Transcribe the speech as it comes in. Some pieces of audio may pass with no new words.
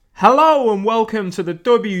Hello and welcome to the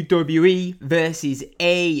WWE versus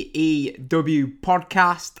AEW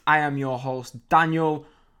podcast. I am your host, Daniel,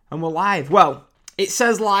 and we're live. Well, it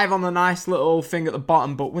says live on the nice little thing at the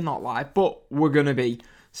bottom, but we're not live, but we're going to be.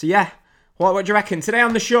 So yeah, what do you reckon? Today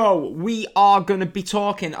on the show, we are going to be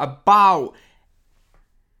talking about,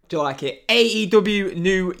 do you like it? AEW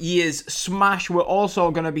New Year's Smash. We're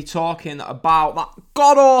also going to be talking about that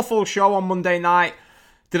god-awful show on Monday night.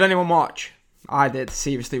 Did anyone watch? I did,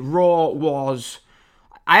 seriously. Raw was...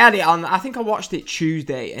 I had it on... I think I watched it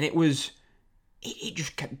Tuesday, and it was... It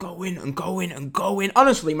just kept going and going and going.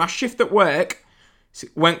 Honestly, my shift at work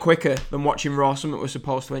went quicker than watching Raw, something we're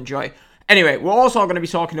supposed to enjoy. Anyway, we're also going to be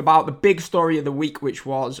talking about the big story of the week, which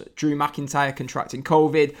was Drew McIntyre contracting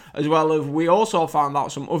COVID, as well as we also found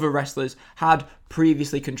out some other wrestlers had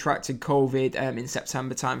previously contracted COVID in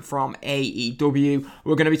September time from AEW.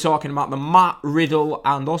 We're going to be talking about the Matt Riddle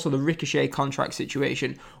and also the Ricochet contract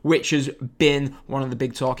situation, which has been one of the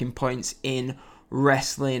big talking points in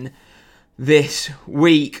wrestling this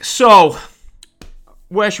week. So,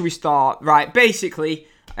 where should we start? Right, basically,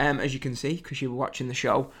 as you can see, because you were watching the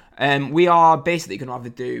show, we are basically going to have a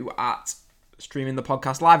do at streaming the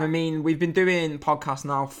podcast live. I mean, we've been doing podcasts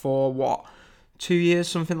now for, 2 years,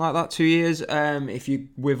 something like that, 2 years. If you're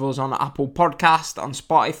with us on Apple Podcast, on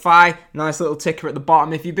Spotify, nice little ticker at the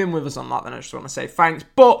bottom. If you've been with us on that, then I just want to say thanks.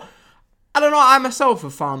 But, I don't know, I myself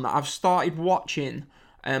have found that I've started watching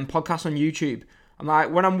podcasts on YouTube. I'm like,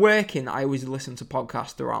 when I'm working, I always listen to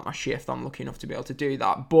podcasts throughout my shift. I'm lucky enough to be able to do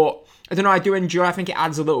that. But, I don't know, I do enjoy, I think it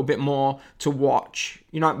adds a little bit more to watch.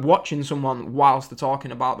 You know, like watching someone whilst they're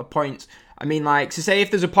talking about the points. I mean, like, so say if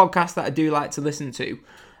there's a podcast that I do like to listen to,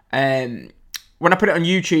 when I put it on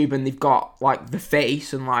YouTube and they've got, like, the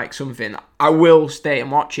face and, like, something, I will stay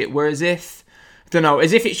and watch it. Whereas if, I don't know,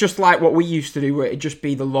 as if it's just like what we used to do, where it'd just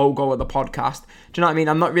be the logo of the podcast. Do you know what I mean?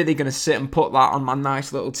 I'm not really going to sit and put that on my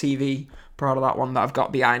nice little TV. Proud of that one that I've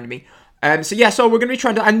got behind me. So we're going to be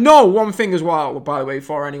trying to... I know one thing as well, by the way,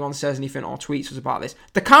 before anyone says anything or tweets us about this.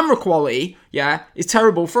 The camera quality, is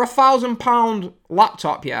terrible. For £1,000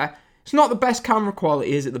 laptop, it's not the best camera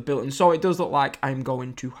quality, is it, the built-in? So it does look like I'm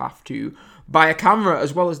going to have to buy a camera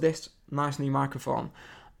as well as this nice new microphone.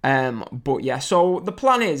 So the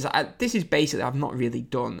plan is, this is basically, I've not really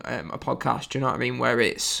done a podcast, do you know what I mean, where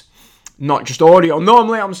it's not just audio.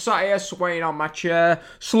 Normally I'm sat here swaying on my chair,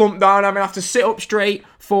 slumped down, I'm going to have to sit up straight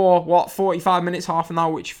for, 45 minutes, half an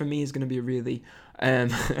hour, which for me is going to be a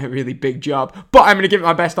really big job. But I'm going to give it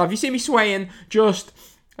my best. If you see me swaying,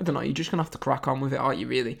 I don't know, you're just going to have to crack on with it, aren't you,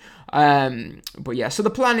 really? So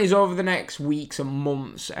the plan is over the next weeks and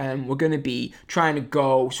months, we're going to be trying to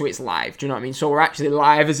go, so it's live, do you know what I mean? So we're actually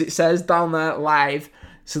live, as it says down there, live.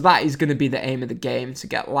 So that is going to be the aim of the game, to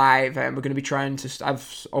get live. We're going to be trying to...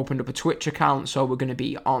 I've opened up a Twitch account, so we're going to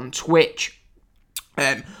be on Twitch,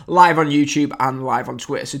 live on YouTube and live on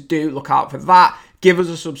Twitter. So do look out for that. Give us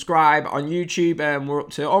a subscribe on YouTube.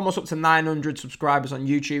 We're almost up to 900 subscribers on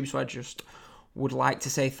YouTube, so I just would like to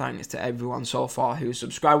say thanks to everyone so far who's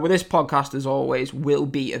subscribed. Well, this podcast, as always, will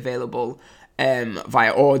be available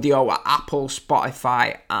via audio at Apple,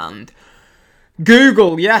 Spotify, and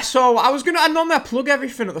Google. So I normally plug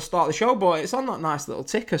everything at the start of the show, but it's on that nice little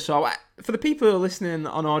ticker. So for the people who are listening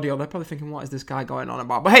on audio, they're probably thinking, what is this guy going on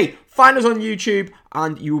about? But hey, find us on YouTube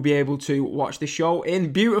and you will be able to watch the show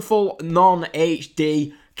in beautiful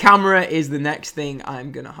non-HD. Camera is the next thing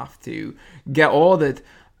I'm going to have to get ordered.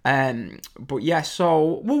 We're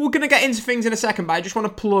going to get into things in a second, but I just want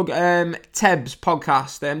to plug Teb's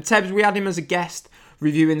podcast. Teb's, we had him as a guest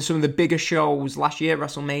reviewing some of the bigger shows last year,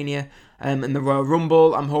 WrestleMania and the Royal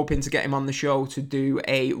Rumble. I'm hoping to get him on the show to do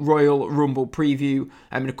a Royal Rumble preview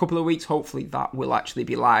in a couple of weeks. Hopefully that will actually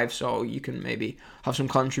be live, so you can maybe have some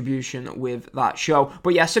contribution with that show.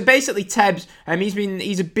 But so basically Tebs,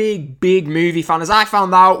 he's a big movie fan, as I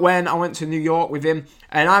found out when I went to New York with him,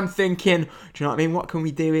 and I'm thinking, do you know what I mean, what can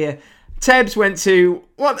we do here? Tebs went to...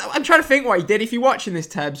 Well, I'm trying to think what he did. If you're watching this,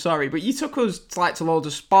 Tebs, sorry, but you took us to loads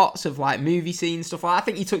of spots of movie scenes, stuff like that. I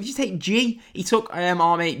think did you take G? He took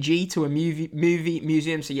our mate G to a movie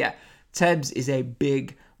museum. So Tebs is a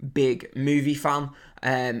big movie fan.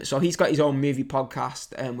 So he's got his own movie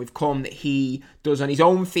podcast with Cum that he does on his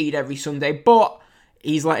own feed every Sunday, but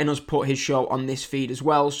he's letting us put his show on this feed as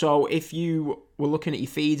well. So if you were looking at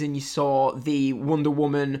your feeds and you saw the Wonder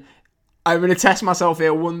Woman... I'm going to test myself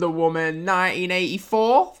here. Wonder Woman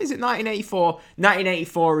 1984. Is it 1984?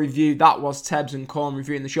 1984 review. That was Tebs and Corn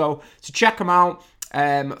reviewing the show. So check them out.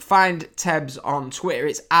 Find Tebs on Twitter.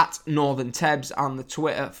 It's at Northern Tebs. And the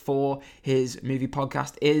Twitter for his movie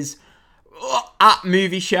podcast is at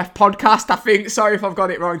Movie Chef Podcast, I think. Sorry if I've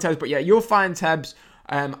got it wrong, Tebs. But you'll find Tebs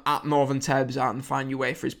at Northern Tebs and find your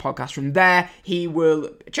way for his podcast. From there, he will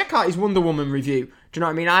check out his Wonder Woman review. Do you know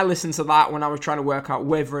what I mean? I listened to that when I was trying to work out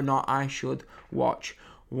whether or not I should watch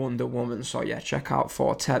Wonder Woman. So yeah, check out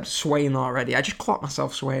 4Tebs. Swaying already. I just clocked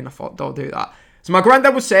myself swaying. I thought, don't do that. So my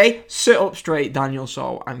granddad would say, sit up straight, Daniel.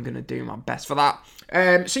 So I'm going to do my best for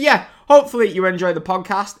that. So yeah, hopefully you enjoy the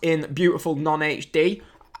podcast in beautiful non-HD.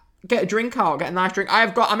 Get a drink out, get a nice drink.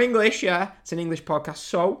 I'm English, yeah. It's an English podcast.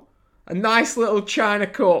 So a nice little china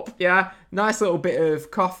cup, yeah. Nice little bit of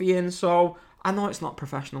coffee in. So I know it's not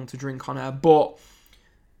professional to drink on air, but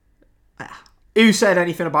who said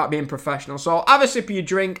anything about being professional? So have a sip of your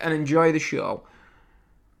drink and enjoy the show.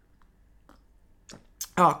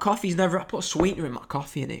 Oh, coffee's never... I put a sweetener in my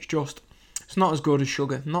coffee and it's not as good as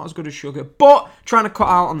sugar. Not as good as sugar. But trying to cut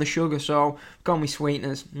out on the sugar, so gone with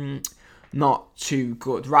sweeteners. Not too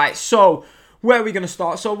good. Right, so where are we going to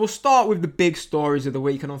start? So we'll start with the big stories of the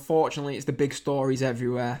week. And unfortunately, it's the big stories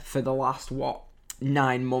everywhere for the last,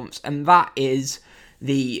 9 months. And that is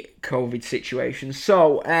the COVID situation.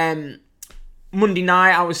 So, Monday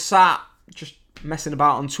night, I was sat just messing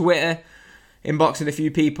about on Twitter, inboxing a few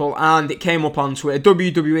people, and it came up on Twitter.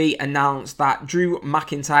 WWE announced that Drew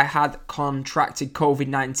McIntyre had contracted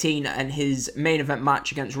COVID-19 and his main event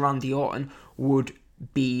match against Randy Orton would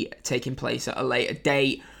be taking place at a later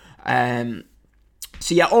date.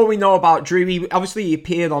 So yeah, all we know about Drew, he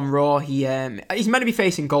appeared on Raw. He's meant to be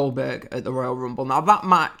facing Goldberg at the Royal Rumble. Now that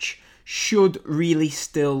match should really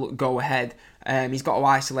still go ahead. He's got to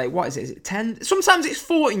isolate, what is it? Is it 10? Sometimes it's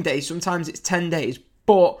 14 days, sometimes it's 10 days.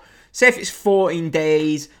 But say if it's 14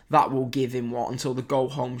 days, that will give him until the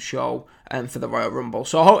go-home show for the Royal Rumble.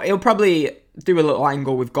 So he'll probably do a little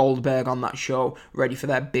angle with Goldberg on that show, ready for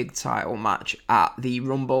their big title match at the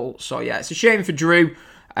Rumble. So yeah, it's a shame for Drew.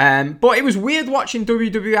 But it was weird watching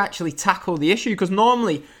WWE actually tackle the issue, because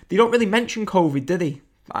normally they don't really mention COVID, do they?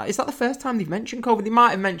 Is that the first time they've mentioned COVID? They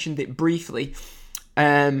might have mentioned it briefly.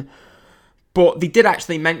 But they did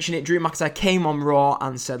actually mention it. Drew McIntyre came on Raw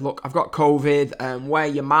and said, look, I've got COVID, wear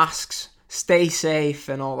your masks, stay safe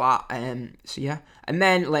and all that. So yeah. And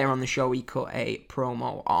then later on the show, he cut a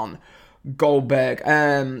promo on Goldberg.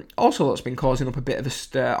 Also, that's been causing up a bit of a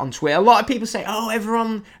stir on Twitter. A lot of people say, oh,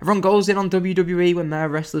 everyone goes in on WWE when their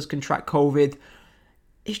wrestlers contract COVID.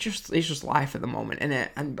 It's just life at the moment, isn't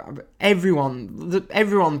it? And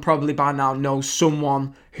everyone probably by now knows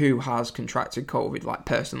someone who has contracted COVID, like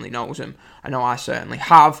personally knows them. I know I certainly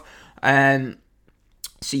have.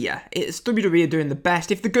 So yeah, it's WWE are doing the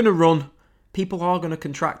best. If they're going to run, people are going to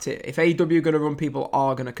contract it. If AEW are going to run, people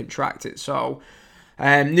are going to contract it. So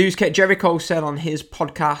Newscat Jericho said on his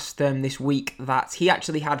podcast this week that he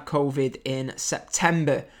actually had COVID in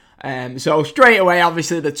September. So straight away,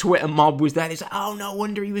 obviously, the Twitter mob was there. It's like, oh, no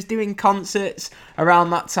wonder he was doing concerts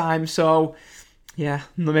around that time. So, yeah,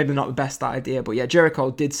 maybe not the best idea. But yeah,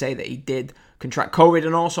 Jericho did say that he did contract COVID.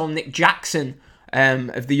 And also Nick Jackson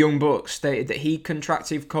of the Young Bucks stated that he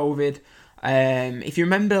contracted COVID. If you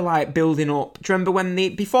remember, building up... Do you remember when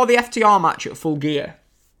before the FTR match at Full Gear,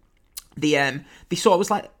 they sort of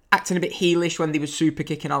was, acting a bit heelish when they were super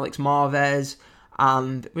kicking Alex Marvez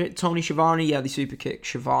and Tony Schiavone, they super kicked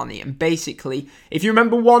Schiavone. And basically, if you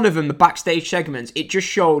remember one of them, the backstage segments, it just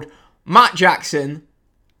showed Matt Jackson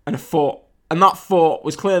and a foot. And that foot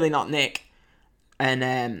was clearly not Nick.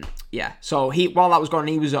 And so while that was going on,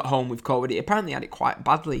 he was at home with COVID. He apparently had it quite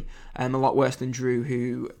badly. A lot worse than Drew,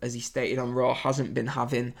 who, as he stated on Raw, hasn't been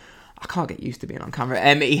having... I can't get used to being on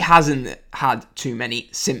camera. He hasn't had too many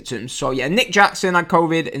symptoms. So yeah, Nick Jackson had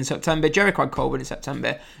COVID in September. Jericho had COVID in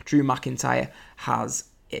September. Drew McIntyre has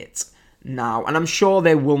it now. And I'm sure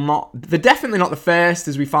they're definitely not the first,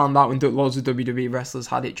 as we found out when loads of WWE wrestlers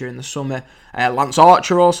had it during the summer. Lance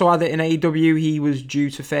Archer also had it in AEW. He was due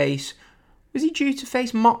to face... Was he due to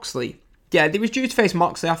face Moxley? Yeah, he was due to face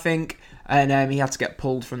Moxley, I think. And he had to get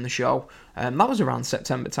pulled from the show. That was around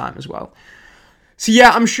September time as well. So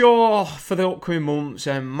yeah, I'm sure for the upcoming months,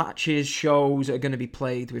 shows are going to be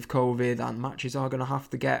played with COVID, and matches are going to have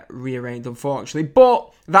to get rearranged, unfortunately.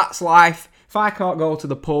 But that's life. If I can't go to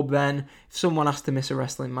the pub, then if someone has to miss a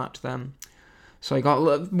wrestling match, then... So you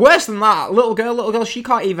got worse than that. Little girl, she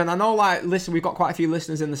can't even... I know, listen, we've got quite a few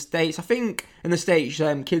listeners in the States. I think in the States,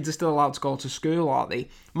 kids are still allowed to go to school, aren't they?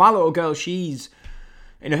 My little girl, she's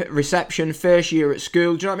in a reception, first year at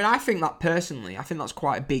school. Do you know what I mean? I think that personally, that's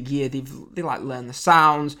quite a big year. They learn the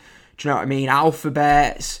sounds. Do you know what I mean?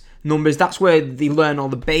 Alphabets, numbers. That's where they learn all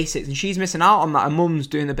the basics. And she's missing out on that. Her mum's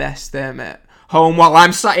doing the best at home while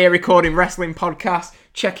I'm sat here recording wrestling podcasts,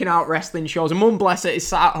 checking out wrestling shows. And mum, bless her, is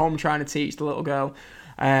sat at home trying to teach the little girl.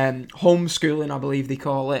 Homeschooling, I believe they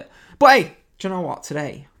call it. But hey, do you know what?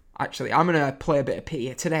 Today, actually. I'm going to play a bit of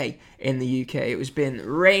pity today in the UK. It was been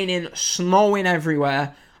raining, snowing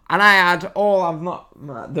everywhere. And I had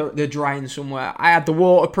they're drying somewhere. I had the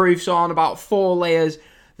waterproofs on, about 4 layers.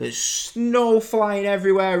 There's snow flying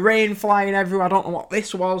everywhere, rain flying everywhere. I don't know what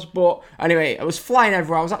this was, but anyway, it was flying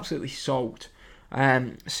everywhere. I was absolutely soaked.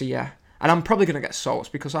 So yeah, and I'm probably going to get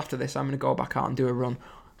soaked because after this, I'm going to go back out and do a run.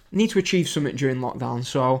 Need to achieve something during lockdown,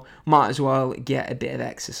 so might as well get a bit of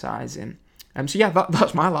exercise in. So yeah,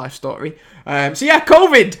 that's my life story. So yeah,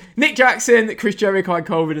 COVID. Nick Jackson, Chris Jericho had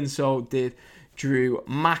COVID, and so did Drew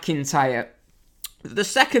McIntyre. The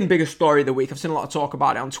second biggest story of the week, I've seen a lot of talk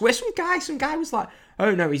about it on Twitter. Some guy was like,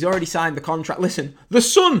 oh no, he's already signed the contract. Listen, The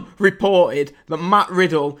Sun reported that Matt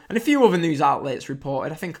Riddle, and a few other news outlets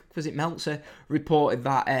reported, I think, was it Meltzer, reported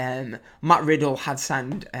that Matt Riddle had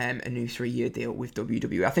signed a new 3-year deal with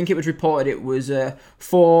WWE. I think it was reported it was a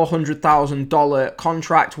 $400,000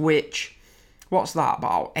 contract, which, what's that,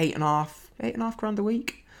 about $8.5 grand a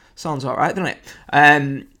week? Sounds alright, doesn't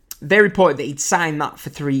it? They reported that he'd signed that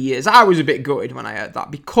for 3 years. I was a bit gutted when I heard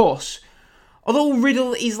that because although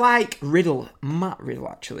Matt Riddle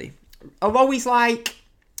actually, although he's like,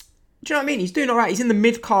 do you know what I mean? He's doing alright. He's in the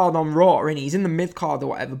mid-card on Raw, and he's in the mid-card or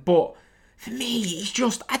whatever, but for me, it's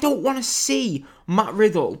just, I don't want to see Matt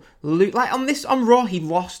Riddle lose. Like on Raw, he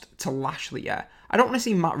lost to Lashley, yeah. I don't want to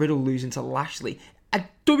see Matt Riddle losing to Lashley.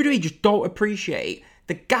 WWE just don't appreciate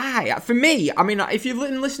the guy. For me, I mean, if you've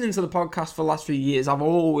been listening to the podcast for the last few years, I've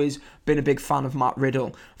always been a big fan of Matt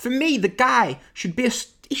Riddle. For me, the guy should be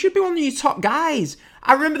one of your top guys.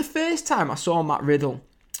 I remember the first time I saw Matt Riddle,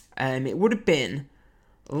 it would have been,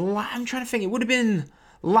 I'm trying to think, it would have been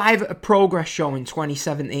live at a Progress show in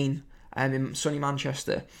 2017 in sunny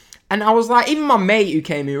Manchester. And I was like, even my mate who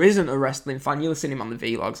came here who isn't a wrestling fan, you'll see him on the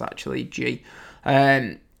vlogs actually, G.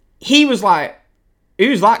 He was like,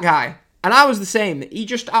 who's that guy? And I was the same. He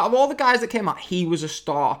just, out of all the guys that came out, he was a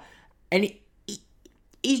star. And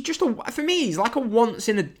he's just for me, he's like a once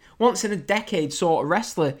in a decade sort of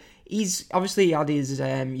wrestler. He had his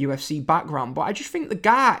UFC background, but I just think the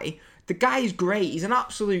guy is great. He's an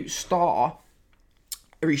absolute star,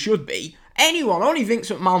 or he should be. Only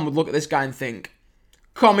Vince McMahon would look at this guy and think,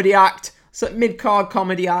 comedy act, it's like mid-card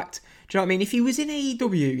comedy act. Do you know what I mean? If he was in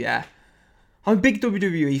AEW, yeah, I'm a big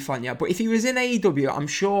WWE fan, yeah, but if he was in AEW, I'm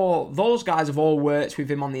sure those guys have all worked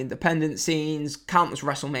with him on the independent scenes, countless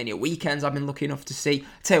WrestleMania weekends I've been lucky enough to see.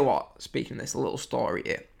 Tell you what, speaking of this, a little story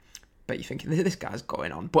here. Bet you're thinking, this guy's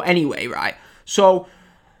going on. But anyway, right, so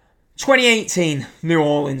 2018, New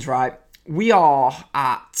Orleans, right, we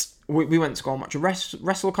went to go and watch a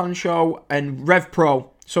WrestleCon show and Rev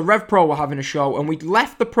Pro. So Rev Pro were having a show, and we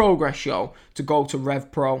left the Progress show to go to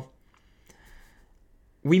Rev Pro.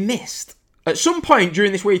 We missed. At some point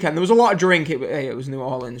during this weekend, there was a lot of drink. It was New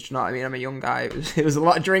Orleans, do you know what I mean? I'm a young guy. It was a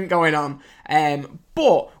lot of drink going on.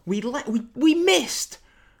 But we missed.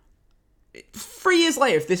 3 years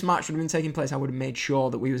later, if this match would have been taking place, I would have made sure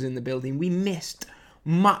that we was in the building. We missed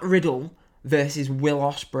Matt Riddle versus Will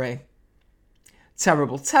Ospreay.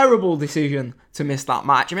 Terrible, terrible decision to miss that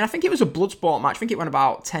match. I mean, I think it was a Bloodsport match. I think it went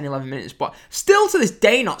about 10, 11 minutes. But still to this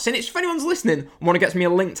day, not seen it. So if anyone's listening and want to get me a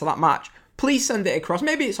link to that match, please send it across.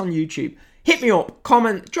 Maybe it's on YouTube. Hit me up,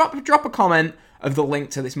 comment, drop a comment of the link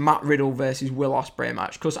to this Matt Riddle versus Will Ospreay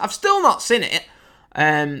match, because I've still not seen it,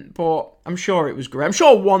 but I'm sure it was great. I'm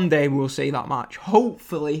sure one day we'll see that match.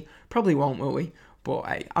 Hopefully, probably won't, will we? But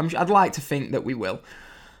hey, I'd like to think that we will.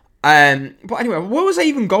 But anyway, where was I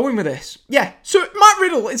even going with this? Yeah, so Matt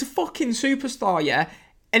Riddle is a fucking superstar, yeah.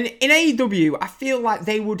 And in AEW, I feel like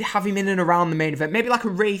they would have him in and around the main event. Maybe like a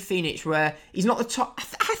Rey Fenix, where he's not the top.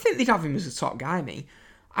 I think they'd have him as the top guy, me.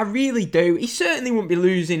 I really do. He certainly wouldn't be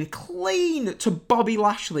losing clean to Bobby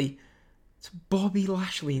Lashley.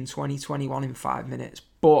 In 2021 in 5 minutes.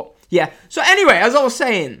 But, yeah. So anyway, as I was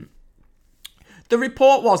saying, the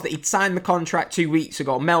report was that he'd signed the contract 2 weeks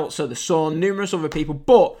ago. Meltzer, The Sun, numerous other people.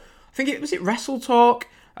 But, I think it was Wrestle Talk?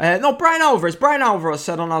 Brian Alvarez. Brian Alvarez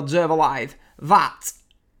said on Observer Live that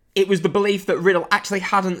it was the belief that Riddle actually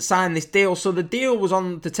hadn't signed this deal. So the deal was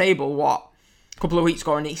on the table, a couple of weeks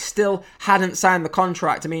ago, and he still hadn't signed the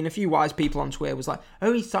contract. I mean, a few wise people on Twitter was like,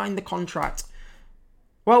 oh, he signed the contract.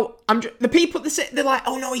 Well, the people, they're like,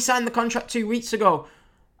 oh no, he signed the contract 2 weeks ago.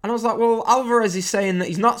 And I was like, well, Alvarez is saying that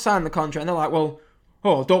he's not signed the contract. And they're like, well,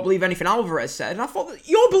 don't believe anything Alvarez said. And I thought,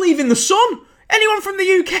 you're believing The Sun. Anyone from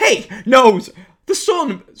the UK knows The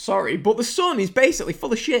Sun, sorry, but The Sun is basically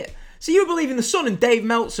full of shit. So you believe in The Sun and Dave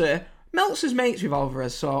Meltzer. Meltzer's mates with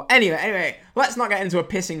Alvarez. So anyway, let's not get into a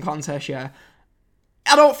pissing contest here.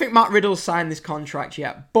 I don't think Matt Riddle's signed this contract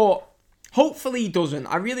yet, but hopefully he doesn't.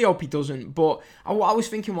 I really hope he doesn't. But what I was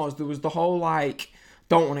thinking was, there was the whole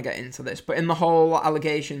don't want to get into this, but in the whole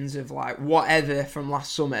allegations of like whatever from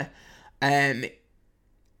last summer,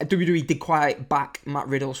 WWE did quite back Matt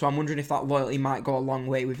Riddle, so I'm wondering if that loyalty might go a long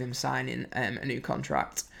way with him signing a new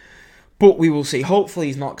contract. But we will see. Hopefully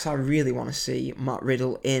he's not, because I really want to see Matt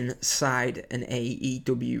Riddle inside an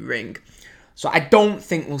AEW ring. So I don't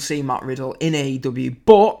think we'll see Matt Riddle in AEW,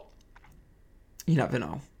 but you never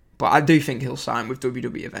know. But I do think he'll sign with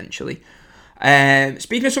WWE eventually.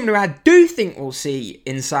 Speaking of somebody who I do think we'll see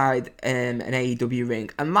inside an AEW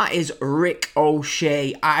ring, and that is Rick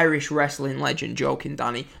O'Shea, Irish wrestling legend. Joking,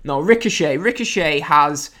 Danny. No, Ricochet. Ricochet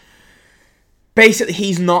has... Basically,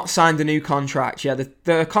 he's not signed a new contract. Yeah,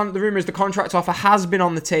 the rumour is the contract offer has been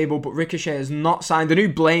on the table, but Ricochet has not signed a new.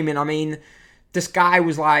 Blaming, I mean, this guy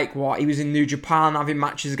was like, what? He was in New Japan having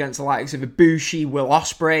matches against the likes of Ibushi, Will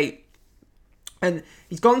Ospreay. And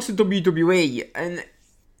he's gone to WWE, and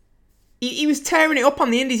he was tearing it up on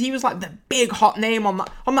the indies. He was like the big hot name on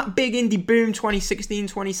that big indie boom 2016,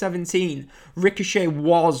 2017. Ricochet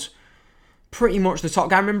was pretty much the top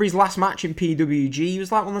guy. I remember his last match in PWG. He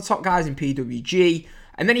was like one of the top guys in PWG.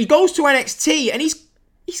 And then he goes to NXT, and he's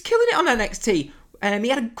killing it on NXT. He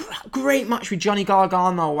had a great match with Johnny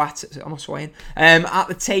Gargano at the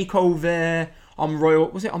Takeover on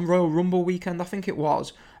Royal Rumble weekend? I think it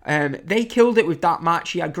was. They killed it with that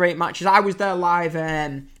match. He had great matches. I was there live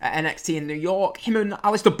at NXT in New York. Him and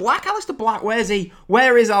Aleister Black. Aleister Black, where's he?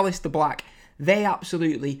 Where is Aleister Black? They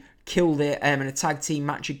absolutely killed it in a tag team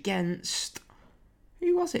match against...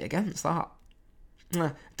 Who was it against that?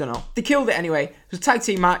 I don't know. They killed it anyway. It was a tag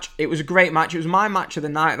team match. It was a great match. It was my match of the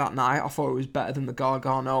night that night. I thought it was better than the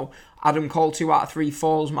Gargano Adam Cole 2 out of 3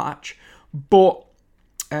 falls match. But,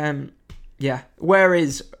 yeah. Where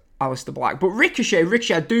is Aleister Black? But Ricochet,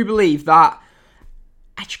 I do believe that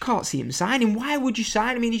I just can't see him signing. Why would you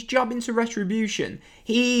sign him? I mean, he's jobbing to Retribution.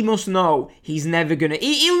 He must know he's never going to...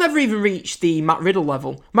 He'll never even reach the Matt Riddle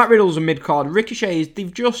level. Matt Riddle's a mid-card. Ricochet,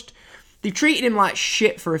 they've treated him like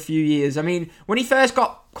shit for a few years. I mean, when he first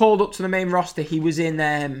got called up to the main roster, he was in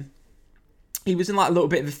like a little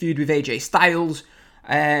bit of a feud with AJ Styles,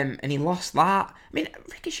 and he lost that. I mean,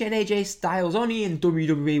 Ricochet and AJ Styles, only in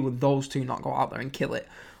WWE would those two not go out there and kill it.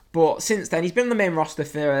 But since then, he's been on the main roster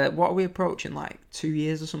for, what are we approaching, like 2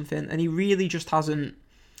 years or something? And he really just hasn't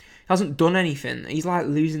done anything. He's like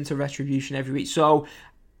losing to Retribution every week. So,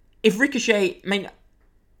 if Ricochet, I mean,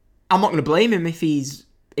 I'm not going to blame him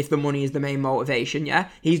if the money is the main motivation, yeah?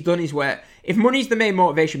 He's done his work. If money's the main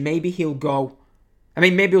motivation, maybe he'll go. I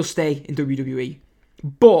mean, maybe he'll stay in WWE.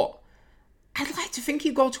 But I'd like to think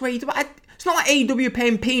he'd go to AEW. It's not like AEW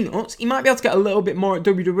paying peanuts. He might be able to get a little bit more at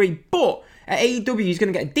WWE, but at AEW he's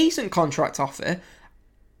going to get a decent contract offer.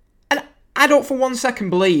 And I don't for one second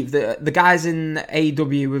believe that the guys in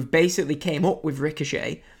AEW have basically came up with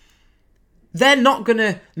Ricochet. They're not going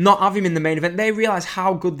to not have him in the main event. They realise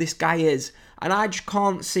how good this guy is. And I just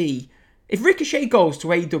can't see... If Ricochet goes to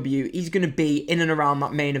AEW, he's going to be in and around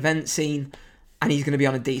that main event scene, and he's going to be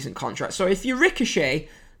on a decent contract. So if you're Ricochet,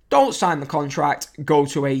 don't sign the contract, go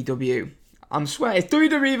to AEW. I'm swearing, if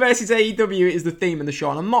WWE versus AEW is the theme of the show,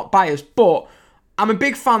 and I'm not biased, but I'm a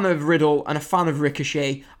big fan of Riddle and a fan of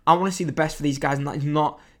Ricochet. I want to see the best for these guys, and that is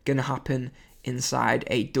not going to happen inside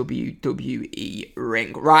a WWE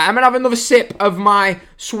ring. Right, I'm going to have another sip of my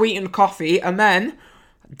sweetened coffee, and then...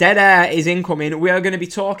 Dead Air is incoming. We are going to be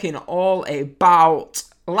talking all about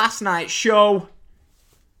last night's show.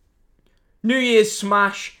 New Year's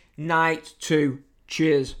Smash Night 2.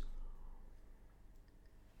 Cheers.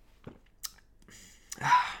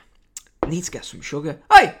 I need to get some sugar.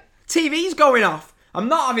 Hey, TV's going off. I'm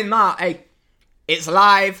not having that. Hey, it's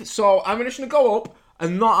live. So I'm just going to go up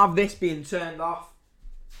and not have this being turned off.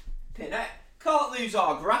 Can't lose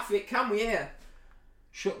our graphic, can we here?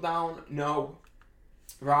 Shut down. No.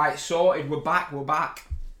 Right, sorted. We're back.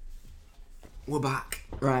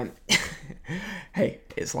 Right. Hey,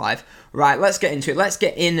 it's live. Right, let's get into it. Let's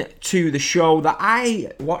get into the show that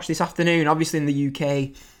I watched this afternoon, obviously in the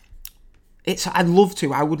UK.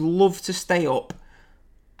 I would love to stay up.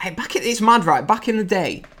 It's mad, right? Back in the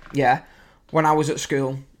day, yeah, when I was at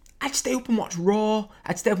school, I'd stay up and watch Raw.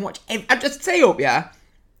 I'd just stay up, yeah.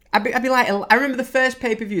 I'd be like, I remember the first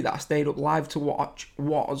pay-per-view that I stayed up live to watch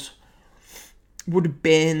would have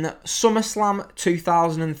been SummerSlam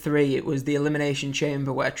 2003. It was the Elimination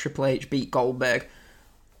Chamber where Triple H beat Goldberg.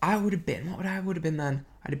 What would I have been then?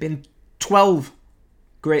 I'd have been 12.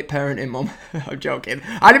 Great parenting, Mum. I'm joking.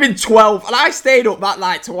 I'd have been 12, and I stayed up that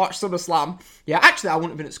night to watch SummerSlam. Yeah, actually, I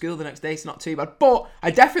wouldn't have been at school the next day, so not too bad. But I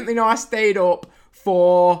definitely know I stayed up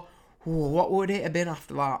for... what would it have been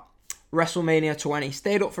after that? WrestleMania 20.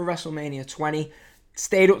 Stayed up for WrestleMania 20.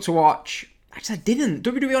 Stayed up to watch Actually, I didn't.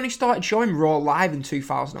 WWE only started showing Raw live in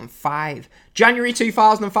 2005. January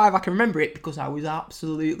 2005, I can remember it because I was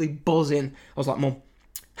absolutely buzzing. I was like, Mum,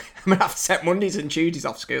 I'm going to have to set Mondays and Tuesdays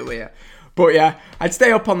off school here. But yeah, I'd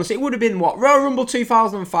stay up on this. It would have been, Royal Rumble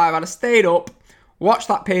 2005. I'd have stayed up, watched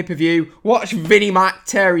that pay-per-view, watched Vinnie Mac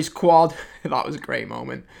tear his quad. That was a great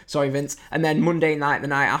moment. Sorry, Vince. And then Monday night, the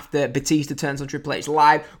night after, Batista turns on Triple H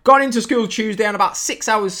live. Gone into school Tuesday on about 6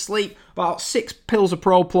 hours sleep, about 6 pills of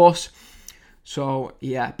Pro Plus. So,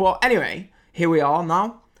 yeah. But anyway, here we are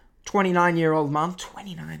now. 29-year-old man.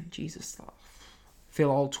 29, Jesus. I feel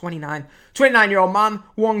old. 29. 29-year-old man,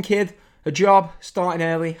 1 kid, a job, starting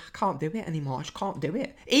early. I can't do it anymore. I just can't do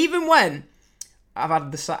it. Even when I've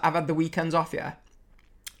had the weekends off, yeah,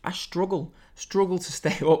 I struggle to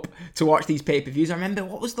stay up to watch these pay-per-views. I remember,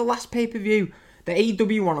 what was the last pay-per-view? The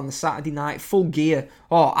AEW one on the Saturday night, Full Gear.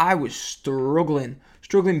 Oh, I was struggling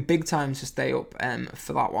big time to stay up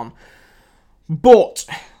for that one. But,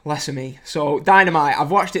 less of me. So, Dynamite,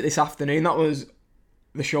 I've watched it this afternoon. That was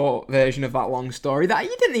the short version of that long story that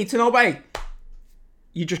you didn't need to know, but hey,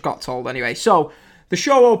 you just got told anyway. So, the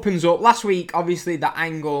show opens up. Last week, obviously,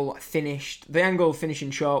 the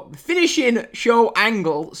finishing show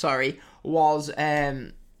angle, was,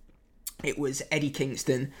 it was Eddie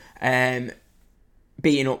Kingston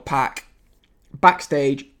beating up Pac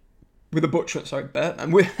backstage with a butcher,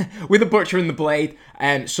 with a butcher and the blade,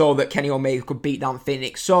 so that Kenny Omega could beat down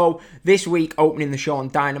Phoenix. So this week, opening the show on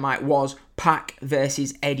Dynamite was Pac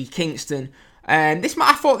versus Eddie Kingston. And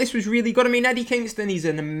I thought this was really good. I mean, Eddie Kingston, he's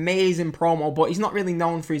an amazing promo, but he's not really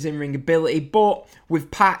known for his in-ring ability. But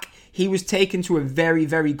with Pac, he was taken to a very,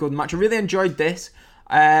 very good match. I really enjoyed this.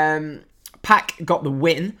 Pac got the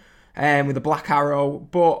win with a Black Arrow,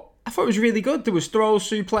 but I thought it was really good. There was throws,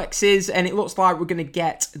 suplexes, and it looks like we're going to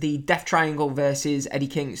get the Death Triangle versus Eddie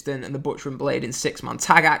Kingston and the Butcher and Blade in 6-man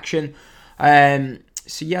tag action.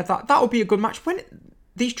 So yeah, that'll be a good match. When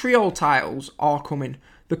these trio titles are coming,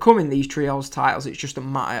 they're coming, these trios titles. It's just a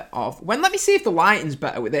matter of when. Let me see if the lighting's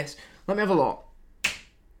better with this. Let me have a look.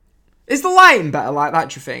 Is the lighting better like that,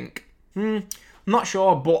 do you think? I'm not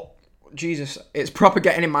sure, but Jesus, it's proper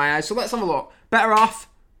getting in my eyes. So let's have a look. Better off,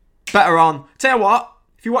 better on. Tell you what,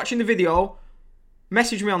 if you're watching the video,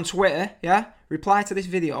 message me on Twitter, yeah? Reply to this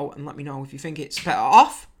video and let me know if you think it's better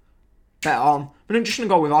off, better on. But I'm just going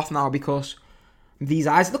to go with off now because these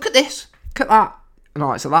eyes, look at this. Look at that.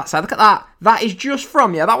 No, it's on that side. Look at that. That is just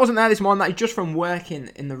from, that wasn't there this morning. That is just from working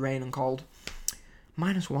in the rain and cold.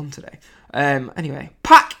 -1 today. Anyway,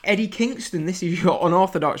 Pac, Eddie Kingston. This is your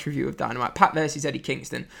unorthodox review of Dynamite. Pac versus Eddie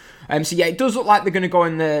Kingston. So yeah, it does look like they're going to go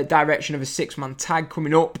in the direction of a 6-man tag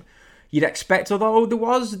coming up. You'd expect, although there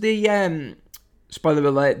was the, spoiler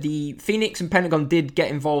alert, the Phoenix and Pentagon did get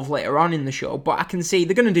involved later on in the show, but I can see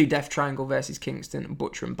they're going to do Death Triangle versus Kingston and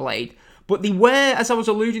Butcher and Blade. But they were, as I was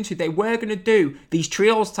alluding to, they were going to do these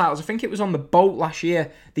trios titles. I think it was on the boat last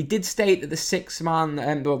year. They did state that the 6-man,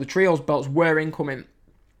 the trios belts were incoming.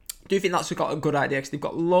 I do think that's got a good idea because they've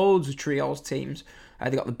got loads of trios teams.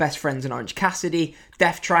 They've got the Best Friends in Orange Cassidy,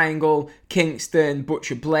 Death Triangle, Kingston,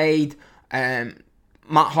 Butcher Blade, Matt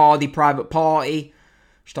Hardy, Private Party.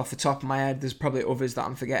 Just off the top of my head, there's probably others that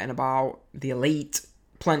I'm forgetting about. The Elite,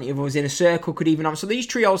 plenty of others. Inner Circle could even have. So these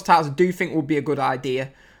trios titles I do think would be a good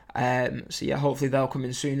idea. So yeah, hopefully they'll come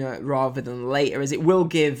in sooner rather than later, as it will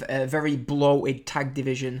give a very bloated tag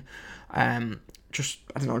division just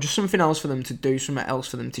something else for them to do, something else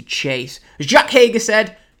for them to chase. As Jack Hager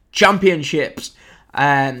said, championships.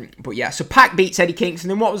 But yeah, so Pac beats Eddie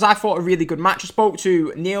Kingston in what was, I thought, a really good match. I spoke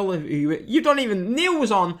to Neil, who Neil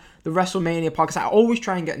was on the WrestleMania podcast. I always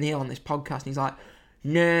try and get Neil on this podcast, and he's like,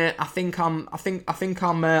 nah, I think I'm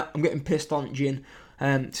getting pissed on Jin.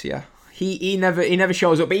 So yeah. He never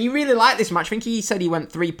shows up, but he really liked this match. I think he said he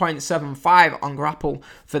went 3.75 on Grapple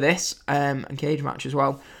for this, and Cage Match as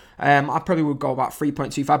well. I probably would go about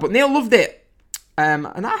 3.25, but Neil loved it, and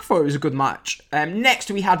I thought it was a good match.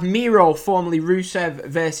 Next, we had Miro, formerly Rusev,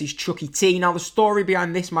 versus Chucky T. Now, the story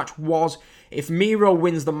behind this match was, if Miro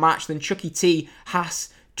wins the match, then Chucky T has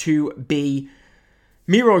to be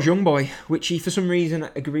Miro's young boy, which he, for some reason,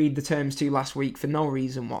 agreed the terms to last week for no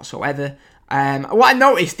reason whatsoever. What I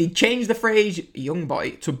noticed, they changed the phrase young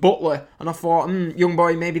boy to butler, and I thought, young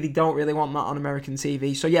boy, maybe they don't really want that on American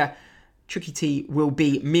TV. So yeah, Chucky T will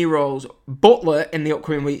be Miro's butler in the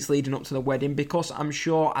upcoming weeks leading up to the wedding, because I'm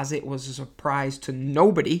sure, as it was a surprise to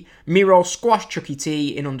nobody, Miro squashed Chucky T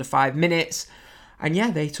in under 5 minutes, and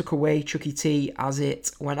yeah, they took away Chucky T as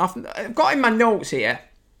it went off. I've got in my notes here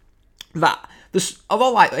that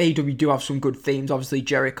although like AEW do have some good themes, obviously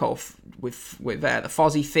Jericho with the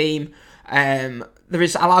Fozzy theme,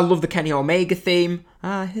 I love the Kenny Omega theme.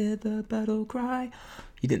 I hear the battle cry.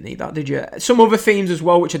 You didn't need that, did you? Some other themes as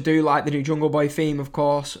well, which I do like. The new Jungle Boy theme, of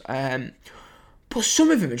course. But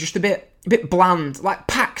some of them are just a bit bland. Like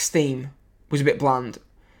Pac's theme was a bit bland.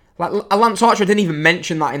 Like Lance Archer, I didn't even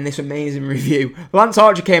mention that in this amazing review. Lance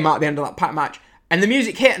Archer came out at the end of that Pac match, and the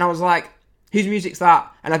music hit, and I was like, whose music's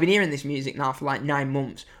that? And I've been hearing this music now for like 9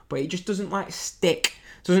 months, but it just doesn't stick.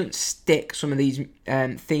 Doesn't stick, some of these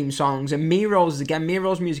theme songs. And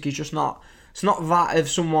Miro's music is just not, it's not that of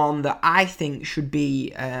someone that I think should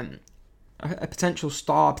be a potential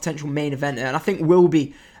star, potential main eventer, and I think will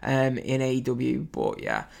be in AEW, but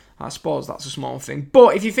yeah, I suppose that's a small thing.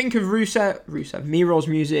 But if you think of Miro's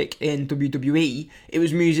music in WWE, it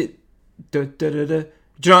was music, do you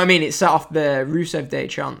know what I mean? It set off the Rusev Day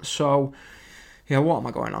chant, so, yeah, what am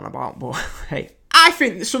I going on about? But, hey, I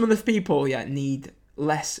think some of the people, need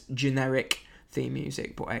less generic theme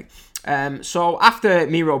music, but hey. So, after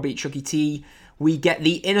Miro beat Chucky T, we get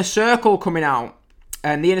the Inner Circle coming out.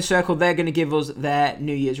 And the Inner Circle, they're going to give us their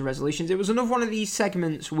New Year's resolutions. It was another one of these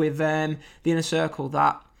segments with the Inner Circle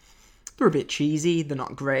that they're a bit cheesy. They're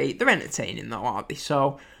not great. They're entertaining though, aren't they?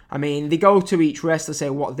 So, I mean, they go to each wrestler, say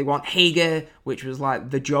what they want. Hager, which was like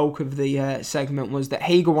the joke of the segment, was that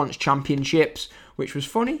Hager wants championships, which was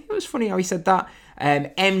funny. It was funny how he said that.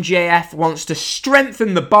 MJF wants to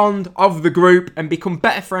strengthen the bond of the group and become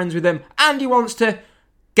better friends with them. And he wants to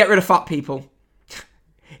get rid of fat people.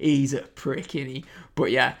 He's a prick, isn't he? But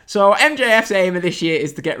yeah, so MJF's aim of this year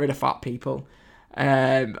is to get rid of fat people.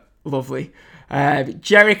 Lovely.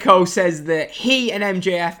 Jericho says that he and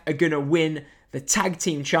MJF are going to win the tag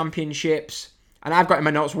team championships. And I've got in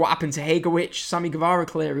my notes what happened to Hager, which Sammy Guevara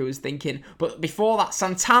clearly was thinking. But before that,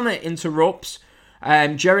 Santana interrupts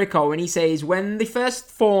Jericho, and he says when they first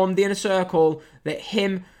formed the Inner Circle, that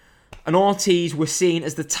him and Ortiz were seen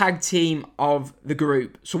as the tag team of the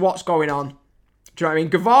group. So what's going on? Do you know what I mean?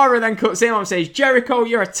 Guevara then cuts in and says, Jericho,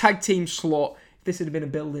 you're a tag team slut. If this had been a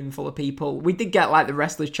building full of people, we did get like the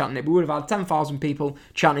wrestlers chanting it, but we would have had 10,000 people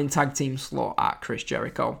chanting tag team slut at Chris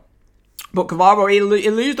Jericho. But Guevara, he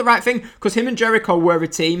lose the right thing, because him and Jericho were a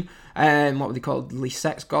team. What were they called? The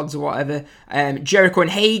Sex Gods or whatever. Jericho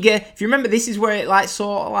and Hager. If you remember, this is where it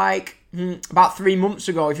about 3 months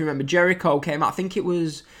ago, if you remember, Jericho came out. I think it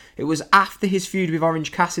was after his feud with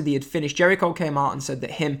Orange Cassidy had finished. Jericho came out and said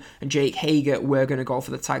that him and Jake Hager were going to go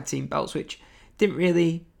for the tag team belts, which didn't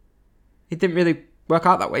really work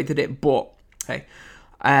out that way, did it? But hey,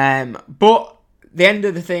 but the end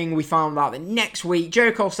of the thing, we found out that next week,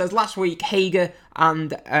 Jericho says last week Hager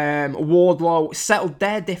and Wardlow settled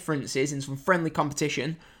their differences in some friendly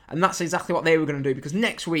competition, and that's exactly what they were going to do, because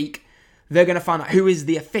next week they're going to find out who is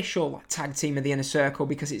the official tag team of the Inner Circle,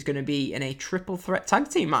 because it's going to be in a triple threat tag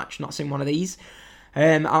team match. Not seen one of these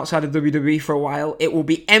outside of WWE for a while. It will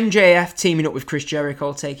be MJF teaming up with Chris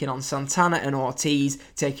Jericho, taking on Santana and Ortiz,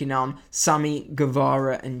 taking on Sammy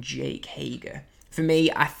Guevara and Jake Hager. For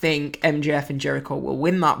me, I think MJF and Jericho will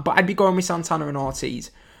win that, but I'd be going with Santana and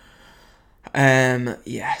Ortiz.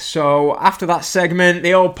 So after that segment,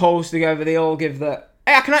 they all pose together, they all give the...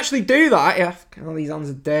 Hey, I can actually do that. Yeah, all these hands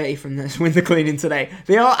are dirty from this winter cleaning today.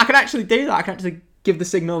 I can actually do that. I can actually give the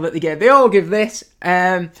signal that they gave. They all give this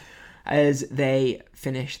as they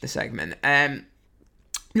finish the segment.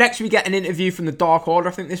 Next, we get an interview from the Dark Order.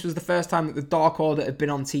 I think this was the first time that the Dark Order had been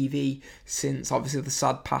on TV since, obviously, the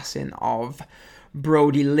sad passing of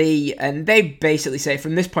Brody Lee. And they basically say,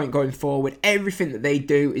 from this point going forward, everything that they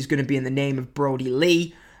do is going to be in the name of Brody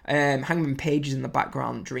Lee. Hangman Page is in the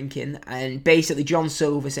background drinking, and basically John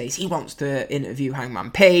Silver says he wants to interview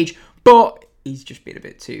Hangman Page, but he's just been a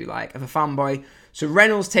bit too of a fanboy. So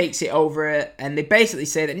Reynolds takes it over, and they basically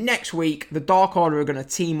say that next week the Dark Order are going to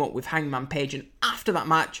team up with Hangman Page, and after that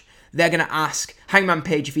match they're going to ask Hangman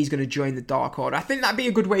Page if he's going to join the Dark Order. I think that'd be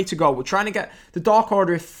a good way to go. We're trying to get the Dark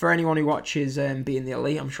Order, for anyone who watches Being the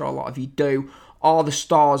Elite, I'm sure a lot of you do, are the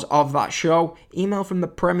stars of that show. Email from the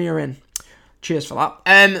Premier in. Cheers for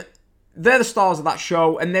that. They're the stars of that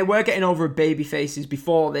show, and they were getting over baby faces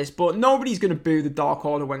before this, but nobody's going to boo the Dark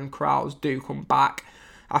Order when crowds do come back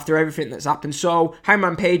after everything that's happened. So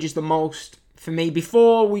Hangman Page is the most, for me,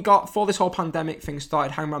 before this whole pandemic thing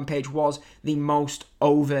started, Hangman Page was the most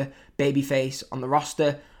over babyface on the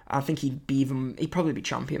roster. I think he'd probably be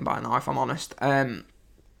champion by now, if I'm honest.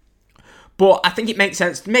 But I think it makes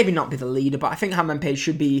sense to maybe not be the leader, but I think Hangman Page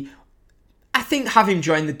should be, I think have him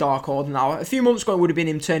join the Dark Order now. A few months ago, it would have been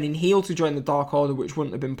him turning heel to join the Dark Order, which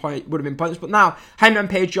would have been pointless. But now, Hangman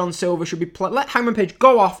Page, John Silver should be let Hangman Page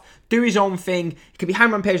go off, do his own thing. It could be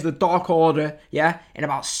Hangman Page, the Dark Order, yeah, in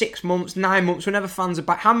about 6 months, 9 months, whenever fans are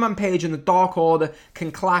back. Hangman Page and the Dark Order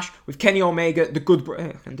can clash with Kenny Omega, the Good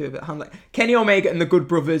Brothers. I can do a bit of hand Kenny Omega and the Good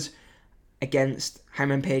Brothers against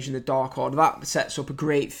Hangman Page and the Dark Order. That sets up a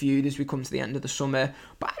great feud as we come to the end of the summer.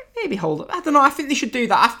 But maybe hold up. I don't know. I think they should do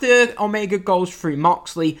that. After Omega goes through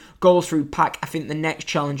Moxley, goes through Pac, I think the next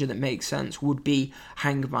challenger that makes sense would be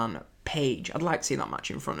Hangman Page. I'd like to see that match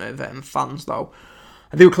in front of fans, though.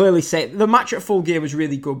 They were clearly saying the match at Full Gear was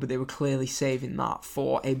really good, but they were clearly saving that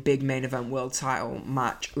for a big main event world title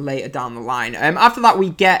match later down the line. After that, we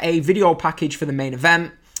get a video package for the main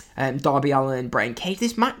event. Darby Allin and Brian Cage.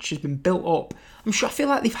 This match has been built up. I feel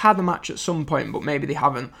like they've had a match at some point, but maybe they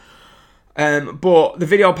haven't. But the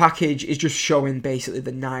video package is just showing basically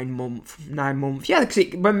the 9 month. Yeah,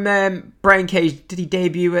 because when Brian Cage, did he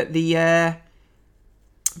debut at the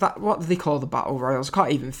what do they call the Battle Royals? I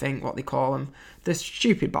can't even think what they call them. The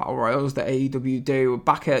stupid Battle Royals that AEW do.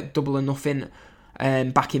 Back at Double or Nothing.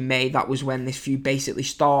 Back in May, that was when this feud basically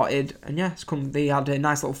started. And yeah, they had a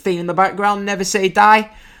nice little theme in the background, Never Say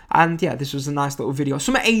Die. And yeah, this was a nice little video.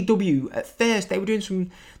 Some at AEW, at first, they were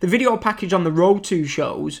doing the video package on the Road 2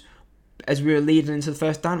 shows as we were leading into the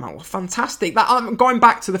first Dynamite was fantastic. That going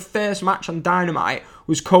back to the first match on Dynamite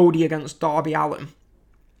was Cody against Darby Allin.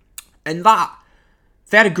 And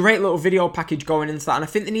they had a great little video package going into that. And I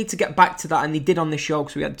think they need to get back to that. And they did on this show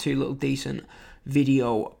because we had 2 little decent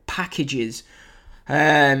video packages.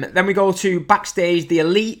 Then we go to backstage. The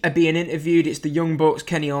Elite are being interviewed. It's the Young Bucks,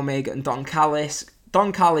 Kenny Omega and Don Callis.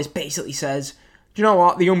 Don Callis basically says, do you know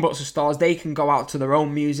what? The Young Bucks are stars. They can go out to their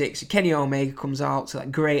own music. So Kenny Omega comes out to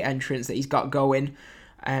that great entrance that he's got going.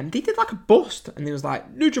 They did like a bust. And he was like,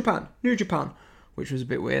 New Japan. Which was a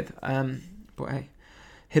bit weird. But hey,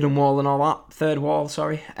 hidden wall and all that. Third wall,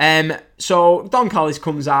 sorry. So Don Callis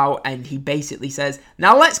comes out and he basically says,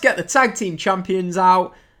 now let's get the tag team champions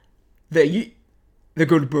out. The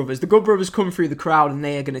Good Brothers. The Good Brothers come through the crowd and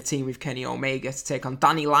they are going to team with Kenny Omega to take on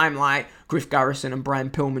Danny Limelight, Griff Garrison and Brian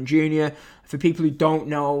Pillman Jr. For people who don't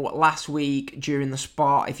know, last week during the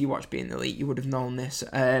spot, if you watched Being the Elite, you would have known this.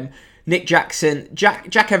 Nick Jackson,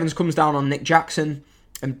 Jack Evans comes down on Nick Jackson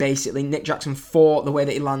and basically Nick Jackson thought the way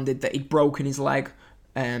that he landed that he'd broken his leg.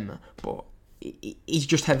 But he's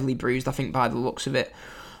just heavily bruised, I think, by the looks of it.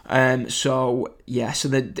 So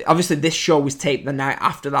obviously this show was taped the night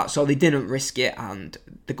after that, so they didn't risk it, and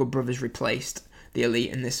the Good Brothers replaced the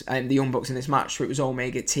Elite in this, the Young Bucks in this match. So it was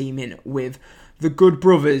Omega teaming with the Good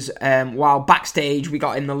Brothers. While backstage we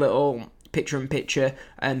got in the little picture-in-picture,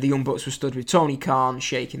 and the Young Bucks were stood with Tony Khan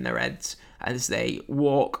shaking their heads as they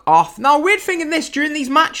walk off. Now, weird thing in this during these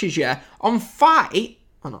matches, on Fight.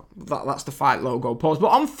 Oh no, that's the Fight logo pause.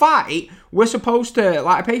 But on Fight, we're supposed to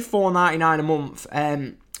I pay $4.99 a month.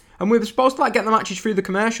 And we were supposed to get the matches through the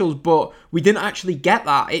commercials, but we didn't actually get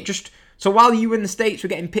that. So while you in the States were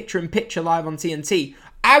getting picture-in-picture live on TNT,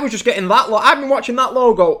 I was just getting that. I've been watching that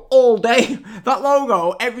logo all day. That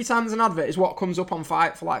logo, every time there's an advert, is what comes up on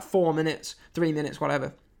Fight for 4 minutes, 3 minutes,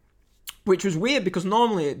 whatever. Which was weird because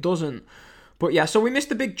normally it doesn't. But yeah, so we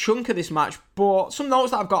missed a big chunk of this match. But some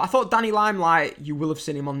notes that I've got, I thought Danny Limelight, you will have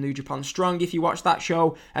seen him on New Japan Strong if you watch that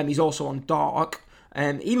show. He's also on Dark.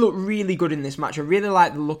 He looked really good in this match. I really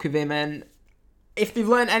like the look of him. And if they've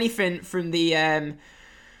learned anything from the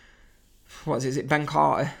Ben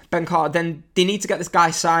Carter, then they need to get this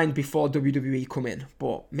guy signed before WWE come in.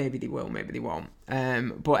 But maybe they will, maybe they won't.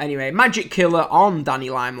 But anyway, Magic Killer on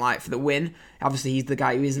Danny Limelight for the win. Obviously, he's the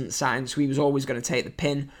guy who isn't signed, so he was always going to take the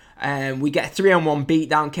pin. We get a 3-on-1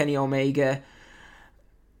 beatdown, Kenny Omega.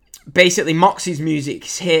 Basically, Moxley's music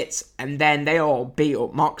hits, and then they all beat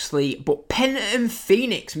up Moxley. But Penta and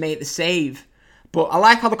Phoenix made the save. But I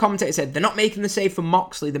like how the commentator said, they're not making the save for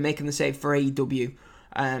Moxley, they're making the save for AEW.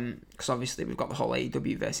 Because obviously we've got the whole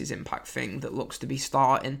AEW versus Impact thing that looks to be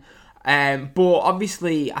starting. But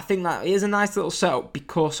obviously, I think that is a nice little setup,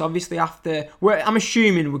 because obviously after... I'm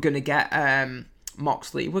assuming we're going to get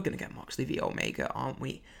Moxley. We're going to get Moxley v Omega, aren't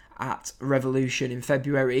we? At Revolution in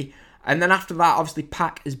February. And then after that, obviously,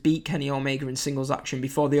 Pac has beat Kenny Omega in singles action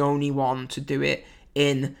before the only one to do it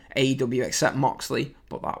in AEW except Moxley.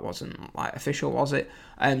 But that wasn't official, was it?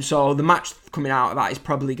 So the match coming out of that is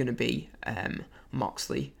probably going to be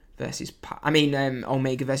Moxley versus Pac.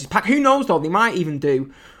 Omega versus Pac. Who knows, though? They might even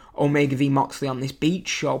do Omega v Moxley on this beach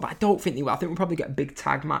show, but I don't think they will. I think we'll probably get a big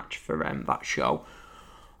tag match for that show.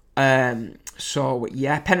 So,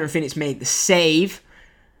 yeah, Penta and Phoenix made the save.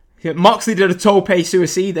 Yeah, Moxley did a tope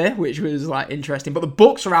suicida, which was like interesting. But the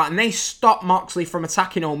Bucks are out and they stop Moxley from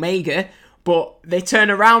attacking Omega. But they turn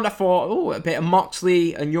around. I thought, a bit of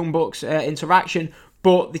Moxley and Young Bucks interaction.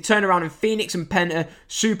 But they turn around and Phoenix and Penta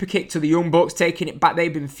super kick to the Young Bucks, taking it back.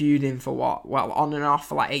 They've been feuding for on and off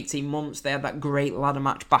for like 18 months. They had that great ladder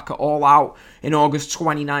match back at All Out in August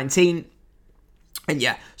 2019. And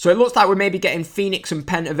yeah, so it looks like we're maybe getting Phoenix and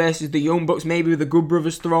Penta versus the Young Bucks, maybe with the Good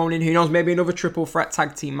Brothers thrown in. Who knows, maybe another triple threat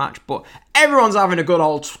tag team match. But everyone's having a good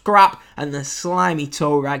old scrap, and the slimy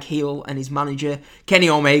toe rag heel and his manager, Kenny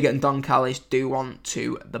Omega and Don Callis, do want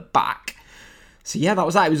to the back. So yeah, that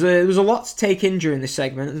was that. It was a lot to take in during this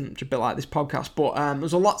segment. It's a bit like this podcast, but there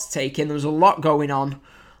was a lot to take in. There was a lot going on.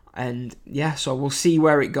 And yeah, so we'll see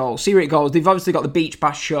where it goes. They've obviously got the Beach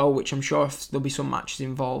Bash show, which I'm sure there'll be some matches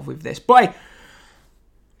involved with this. But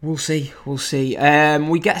we'll see.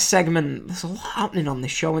 We get a segment. There's a lot happening on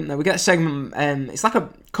this show, isn't there? We get a segment. It's like a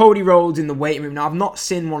Cody Rhodes in the waiting room. Now, I've not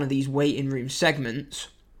seen one of these waiting room segments,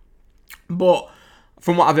 but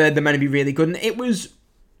from what I've heard, they're meant to be really good. And it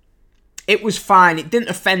was fine. It didn't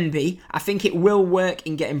offend me. I think it will work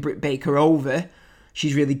in getting Britt Baker over.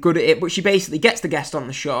 She's really good at it, but she basically gets the guest on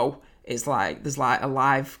the show. It's like there's like a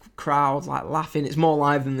live crowd like laughing. It's more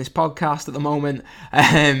live than this podcast at the moment.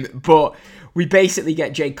 But we basically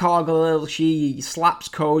get Jade Cargill. She slaps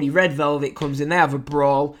Cody. Red Velvet comes in. They have a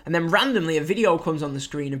brawl. And then randomly a video comes on the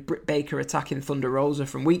screen of Britt Baker attacking Thunder Rosa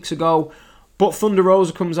from weeks ago. But Thunder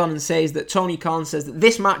Rosa comes on and says that Tony Khan says that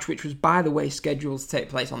this match, which was, by the way, scheduled to take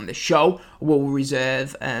place on this show, will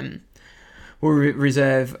reserve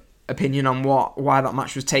opinion on why that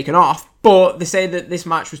match was taken off. But they say that this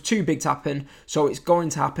match was too big to happen, so it's going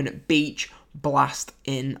to happen at Beach Blast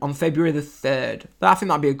on February the 3rd. I think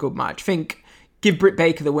that'd be a good match. I think give Britt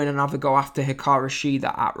Baker the win and have her go after Hikaru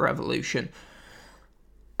Shida at Revolution.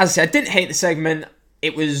 As I said, I didn't hate the segment.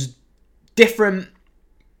 It was different.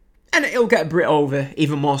 And it'll get Britt over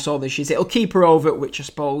even more so than she is. It'll keep her over, which I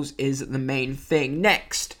suppose is the main thing.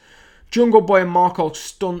 Next, Jungle Boy and Marco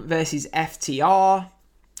Stunt versus FTR.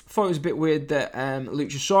 Thought it was a bit weird that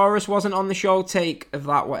Luchasaurus wasn't on the show. Take of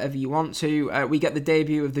that whatever you want to. We get the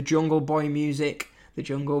debut of the Jungle Boy music. The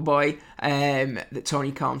Jungle Boy that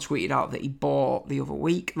Tony Khan tweeted out that he bought the other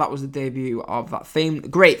week. That was the debut of that theme.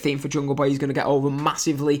 Great theme for Jungle Boy. He's going to get over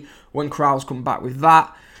massively when crowds come back with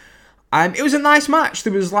that. It was a nice match.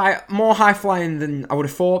 There was like more high flying than I would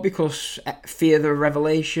have thought because Fear the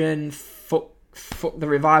Revelation, Fuck the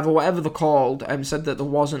Revival, whatever they're called, said that there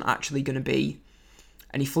wasn't actually going to be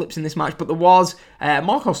any flips in this match, but there was.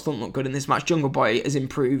 Marco Stunt looked good in this match. Jungle Boy has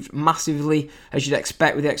improved massively, as you'd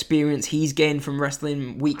expect with the experience he's gained from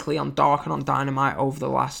wrestling weekly on Dark and on Dynamite over the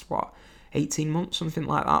last, 18 months, something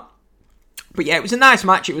like that. But yeah, it was a nice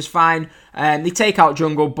match. It was fine. They take out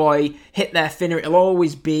Jungle Boy, hit their finner. It'll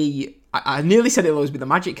always be... I nearly said it'll always be the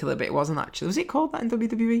Magic Killer, but it wasn't actually. Was it called that in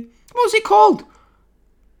WWE? What was it called?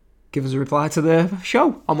 Give us a reply to the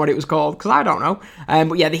show on what it was called, because I don't know.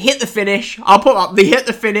 But yeah, they hit the finish. I'll put up. They hit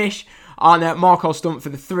the finish on Marco Stunt for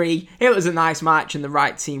the 3. It was a nice match, and the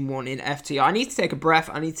right team won in FTR. I need to take a breath.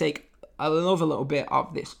 I need to take another little bit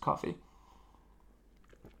of this coffee.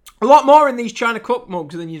 A lot more in these China Cup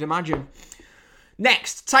mugs than you'd imagine.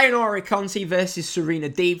 Next, Taynara Conti versus Serena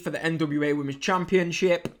Deeb for the NWA Women's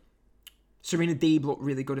Championship. Serena Deeb looked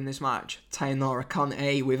really good in this match. Taynara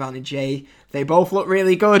Conti with Anna Jay. They both look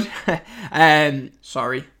really good.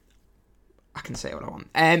 Sorry. I can say what I want.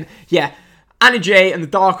 Yeah. Anna Jay and the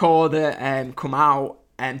Dark Order come out.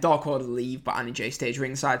 Dark Order leave, but Anna Jay stays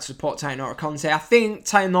ringside to support Taynara Conti. I think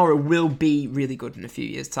Taynara will be really good in a few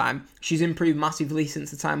years' time. She's improved massively since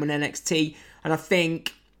the time on NXT. And I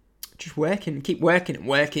think just keep working and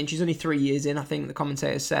working. She's only 3 years in, I think the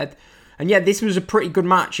commentator said. And yeah, this was a pretty good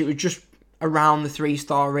match. It was just around the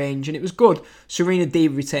 3-star range, and it was good. Serena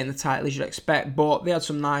Deeb retained the title, as you'd expect, but they had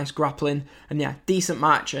some nice grappling, and yeah, decent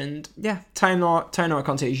match, and yeah, Taynara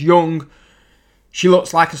Conti is young. She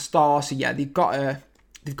looks like a star, so yeah, they've got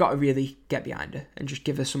to really get behind her and just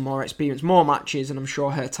give her some more experience, more matches, and I'm sure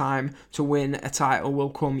her time to win a title will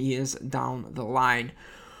come years down the line.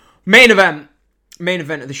 Main event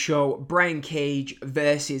of the show, Brian Cage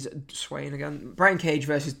versus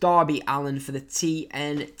Darby Allin for the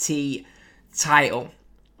TNT title.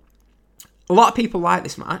 A lot of people like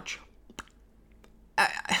this match.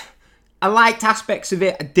 I liked aspects of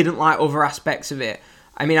it. I didn't like other aspects of it.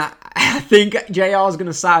 I mean, I think JR is going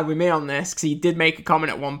to side with me on this because he did make a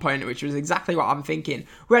comment at one point, which was exactly what I'm thinking.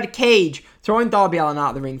 We had a Cage throwing Darby Allin out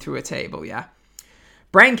of the ring through a table, yeah?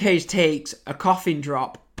 Brian Cage takes a coffin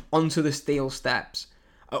drop onto the steel steps.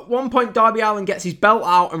 At one point, Darby Allin gets his belt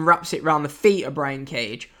out and wraps it around the feet of Brian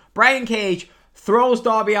Cage. Brian Cage throws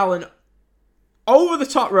Darby Allin over the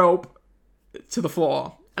top rope to the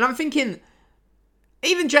floor. And I'm thinking,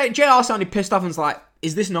 even JR sounded pissed off and was like,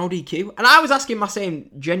 is this an ODQ? And I was asking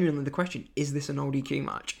genuinely the question, is this an ODQ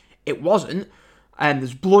match? It wasn't. And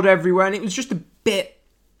there's blood everywhere, and it was just a bit...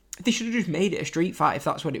 They should have just made it a street fight if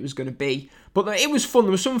that's what it was going to be. But it was fun.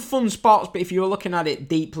 There were some fun spots, but if you were looking at it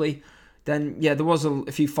deeply, then yeah, there was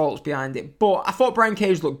a few faults behind it. But I thought Brian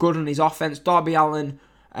Cage looked good on his offense. Darby Allin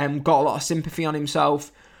got a lot of sympathy on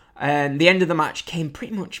himself. The end of the match came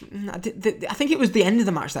pretty much... I think it was the end of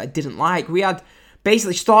the match that I didn't like. We had...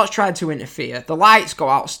 Basically, Starks tried to interfere. The lights go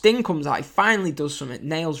out. Sting comes out. He finally does something.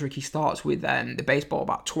 Nails Ricky Starks with the baseball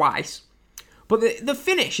bat twice. But the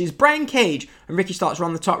finish is Brian Cage and Ricky Starks are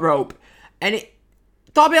on the top rope. And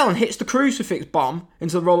Darby Allin hits the crucifix bomb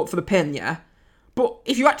into the roll-up for the pin, yeah? But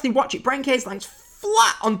if you actually watch it, Brian Cage lands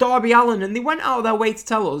flat on Darby Allin. And they went out of their way to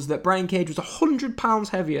tell us that Brian Cage was 100 pounds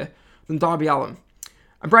heavier than Darby Allin.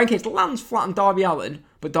 And Brian Cage lands flat on Darby Allin,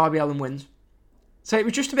 but Darby Allin wins. So it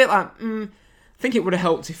was just a bit like... I think it would have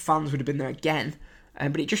helped if fans would have been there again.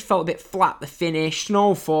 But it just felt a bit flat, the finish.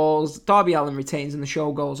 Snow falls. Darby Allin retains and the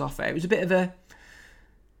show goes off it. It was a bit of a...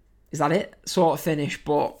 Is that it? Sort of finish.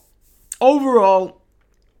 But overall,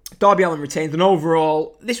 Darby Allin retains. And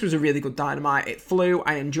overall, this was a really good Dynamite. It flew.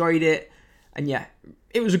 I enjoyed it. And yeah,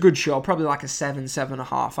 it was a good show. Probably like a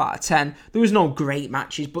 7.5 out of 10. There was no great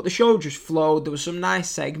matches, but the show just flowed. There was some nice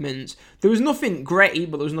segments. There was nothing great,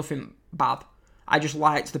 but there was nothing bad. I just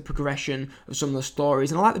liked the progression of some of the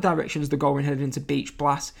stories, and I like the directions they're going headed into Beach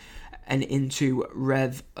Blast and into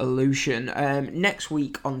Revolution. Next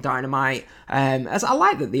week on Dynamite, as I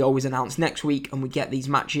like that they always announce next week, and we get these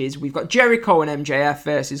matches. We've got Jericho and MJF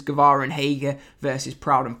versus Guevara and Hager versus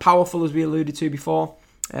Proud and Powerful, as we alluded to before.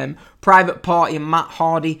 Private Party and Matt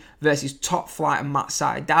Hardy versus Top Flight and Matt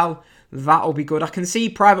Sydal. That'll be good. I can see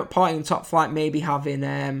Private Party and Top Flight maybe having, do you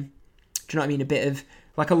know what I mean, a bit of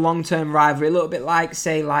like a long-term rivalry, a little bit like,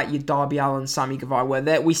 say, like your Darby Allin, Sammy Guevara,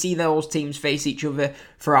 where we see those teams face each other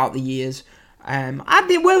throughout the years. Where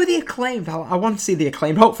were the Acclaimed? I want to see the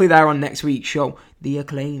Acclaimed. Hopefully they're on next week's show. The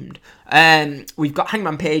Acclaimed. We've got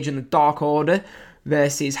Hangman Page and the Dark Order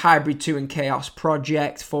versus Hybrid 2 and Chaos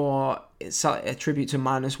Project for a tribute to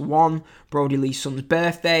 -1, Brody Lee's son's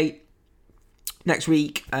birthday next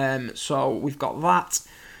week. So we've got that.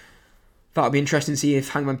 That'll be interesting to see if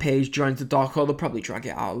Hangman Page joins the Dark Order. They'll probably drag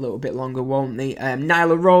it out a little bit longer, won't they?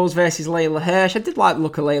 Nyla Rose versus Layla Hirsch. I did like the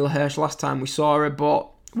look of Layla Hirsch last time we saw her, but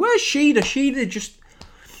where's Shida? Shida just...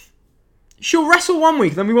 She'll wrestle 1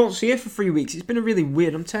 week, then we won't see her for 3 weeks. It's been a really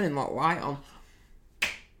weird... I'm turning that light on.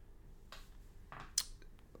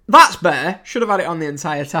 That's better. Should have had it on the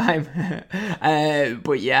entire time.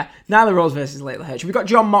 But yeah, Nyla Rose versus Layla Hirsch. We've got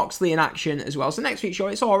Jon Moxley in action as well. So next week's show,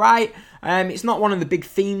 it's alright. It's not one of the big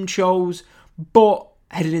themed shows, but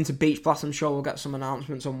headed into Beach Blast, I'm sure we'll get some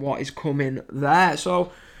announcements on what is coming there.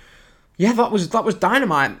 So yeah, that was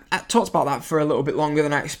Dynamite. I talked about that for a little bit longer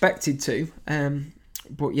than I expected to.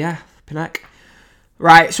 But yeah, Pinnock.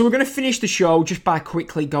 Right, so we're going to finish the show just by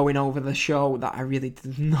quickly going over the show that I really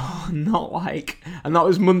did not like. And that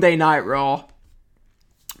was Monday Night Raw.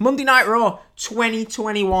 Monday Night Raw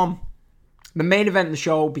 2021. The main event of the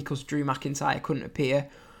show, because Drew McIntyre couldn't appear.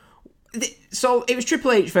 So it was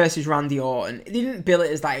Triple H versus Randy Orton. They didn't bill it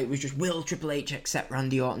as that. It was just, will Triple H accept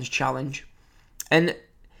Randy Orton's challenge? And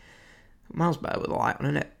miles better with the light on,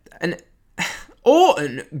 isn't it? And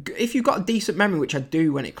Orton, if you've got a decent memory, which I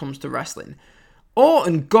do when it comes to wrestling...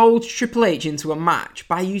 Orton goads Triple H into a match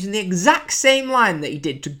by using the exact same line that he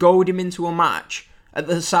did to goad him into a match at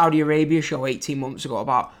the Saudi Arabia show 18 months ago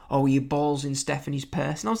about, oh, your balls in Stephanie's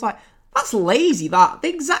purse. And I was like, that's lazy, that. The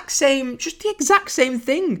exact same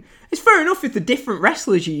thing. It's fair enough if the different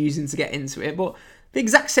wrestlers you're using to get into it, but the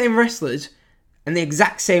exact same wrestlers and the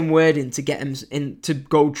exact same wording to get him in to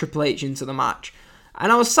goad Triple H into the match.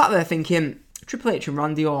 And I was sat there thinking, Triple H and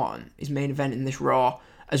Randy Orton is main event in this Raw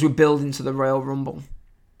as we're building to the Royal Rumble.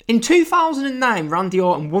 In 2009, Randy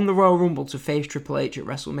Orton won the Royal Rumble to face Triple H at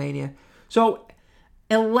WrestleMania. So,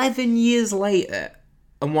 11 years later,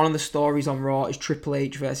 and one of the stories on Raw is Triple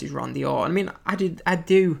H versus Randy Orton. I mean, I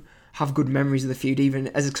do have good memories of the feud, even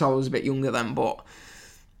as I was a bit younger then, but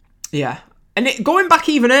yeah. And going back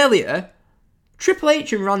even earlier, Triple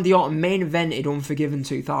H and Randy Orton main evented Unforgiven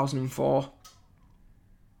 2004.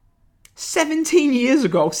 17 years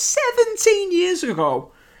ago. 17 years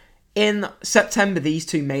ago. In September, these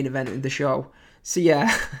two main evented the show. So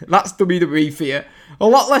yeah, that's WWE for you. A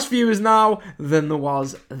lot less viewers now than there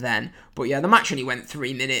was then. But yeah, the match only went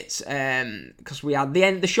 3 minutes. Because we had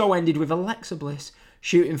the show ended with Alexa Bliss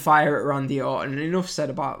shooting fire at Randy Orton. And enough said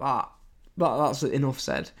about that. That's enough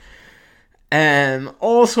said.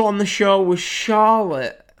 Also on the show was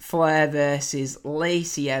Charlotte Flair versus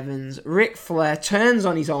Lacey Evans. Ric Flair turns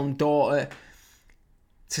on his own daughter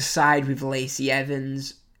to side with Lacey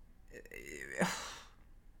Evans.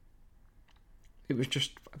 It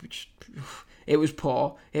was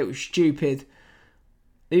poor. It was stupid.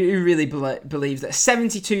 Who really believes that a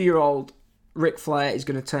 72-year-old Ric Flair is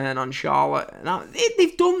going to turn on Charlotte? Now,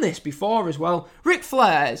 they've done this before as well. Ric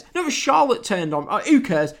Flair's, never Charlotte turned on. Who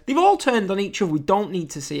cares? They've all turned on each other. We don't need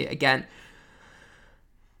to see it again.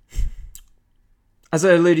 As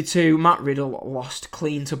I alluded to, Matt Riddle lost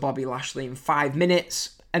clean to Bobby Lashley in 5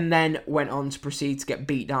 minutes and then went on to proceed to get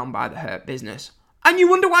beat down by the Hurt Business. And you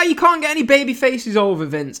wonder why you can't get any baby faces over,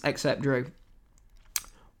 Vince, except Drew.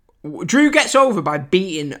 Drew gets over by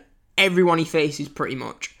beating everyone he faces pretty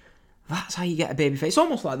much. That's how you get a baby face. It's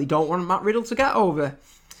almost like they don't want Matt Riddle to get over.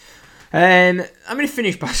 I'm going to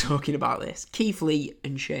finish by talking about this. Keith Lee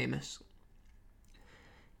and Sheamus.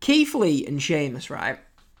 Keith Lee and Sheamus, right,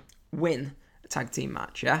 win a tag team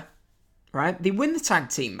match, yeah? Right? They win the tag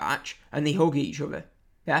team match and they hug each other,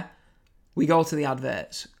 yeah? We go to the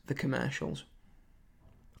adverts, the commercials.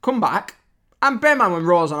 Come back, and bear in mind when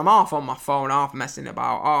Raw's on, I'm half on my phone, half messing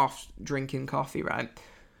about, half drinking coffee, right?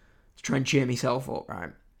 To try and cheer myself up, right?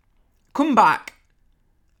 Come back,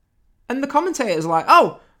 and the commentator's like,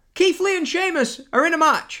 oh, Keith Lee and Sheamus are in a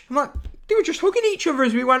match. I'm like, they were just hugging each other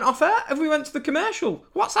as we went off air, as we went to the commercial.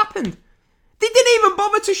 What's happened? They didn't even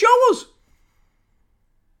bother to show us.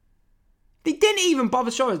 They didn't even bother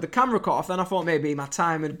to show us. The camera cut off, then I thought maybe my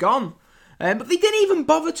time had gone. But they didn't even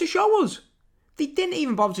bother to show us. They didn't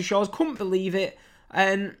even bother to show us. Couldn't believe it.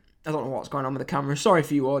 And I don't know what's going on with the camera. Sorry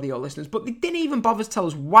for you audio listeners. But they didn't even bother to tell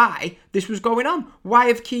us why this was going on. Why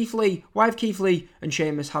have Keith Lee and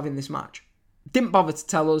Sheamus having this match? Didn't bother to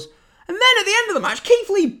tell us. And then at the end of the match, Keith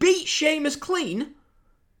Lee beats Sheamus clean.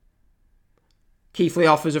 Keith Lee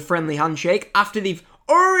offers a friendly handshake after they've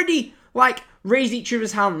already, raised each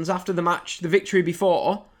other's hands after the match, the victory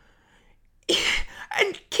before.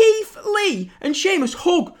 And Keith Lee and Sheamus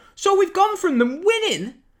hug. So we've gone from them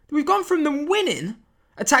winning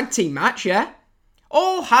a tag team match, yeah?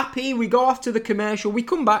 All happy, we go off to the commercial, we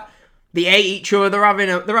come back, they hate each other, they're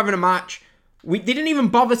having a match. They didn't even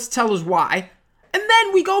bother to tell us why. And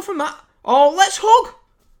then we go from that, oh, let's hug.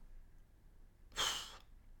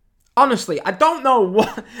 Honestly, I don't know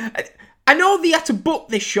what... I know they had to book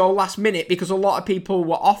this show last minute because a lot of people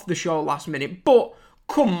were off the show last minute, but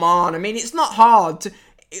come on, I mean, it's not hard to...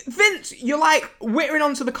 Vince, you're whittering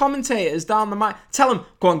onto the commentators down the mic. Tell them,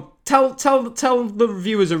 go on, tell the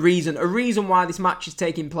viewers a reason why this match is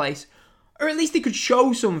taking place. Or at least they could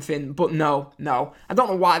show something, but no. I don't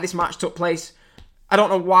know why this match took place. I don't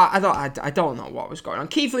know why, I don't know what was going on.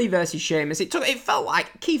 Keith Lee versus Sheamus, it felt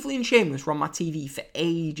like Keith Lee and Sheamus were on my TV for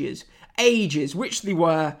ages, which they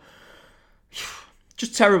were.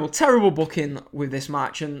 Just terrible booking with this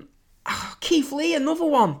match. And Keith Lee, another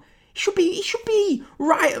one. He should be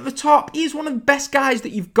right at the top. He is one of the best guys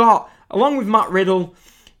that you've got, along with Matt Riddle,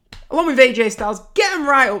 along with AJ Styles. Get him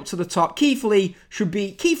right up to the top. Keith Lee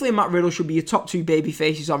and Matt Riddle should be your top two baby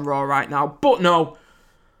faces on Raw right now. But no,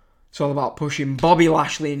 it's all about pushing Bobby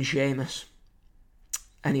Lashley and Sheamus.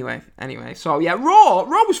 Anyway. So yeah, Raw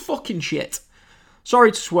was fucking shit.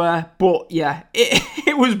 Sorry to swear, but yeah,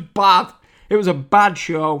 it was bad. It was a bad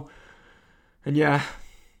show, and yeah.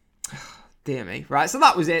 Dear me. Right, so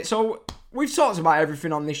that was it. So we've talked about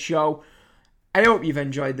everything on this show. I hope you've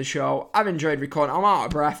enjoyed the show. I've enjoyed recording. I'm out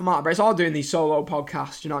of breath. It's all doing these solo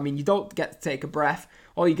podcasts, you know what I mean? You don't get to take a breath.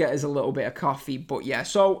 All you get is a little bit of coffee. But yeah,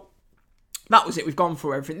 so that was it. We've gone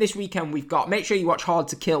through everything. This weekend we've got... Make sure you watch Hard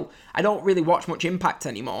to Kill. I don't really watch much Impact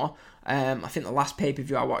anymore. I think the last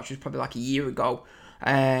pay-per-view I watched was probably a year ago.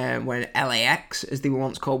 When LAX, as they were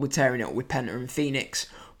once called, were tearing it up with Penta and Phoenix.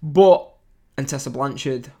 And Tessa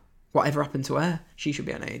Blanchard... Whatever happened to her? She should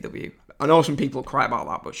be on AEW. I know some people cry about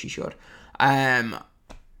that, but she should. I'm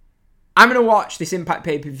going to watch this Impact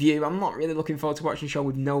pay-per-view. I'm not really looking forward to watching the show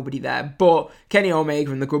with nobody there, but Kenny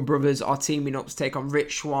Omega and the Good Brothers are teaming up to take on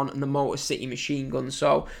Rich Swann and the Motor City Machine Gun.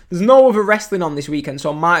 So there's no other wrestling on this weekend,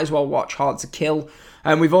 so I might as well watch Hard to Kill.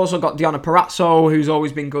 And we've also got Deonna Purrazzo, who's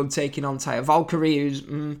always been good, taking on Taya Valkyrie,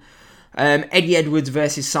 who's... Eddie Edwards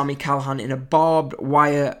versus Sami Callihan in a barbed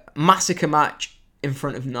wire massacre match in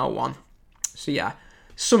front of no one. So yeah,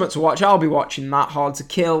 something to watch. I'll be watching that, Hard to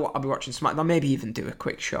Kill. I'll be watching SmackDown, maybe even do a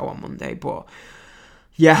quick show on Monday. But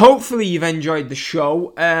yeah, hopefully you've enjoyed the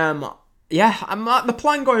show. The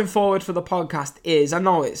plan going forward for the podcast is, I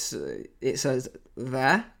know it says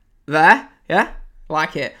there, yeah,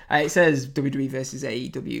 like it. It says WWE versus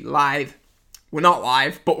AEW live. We're not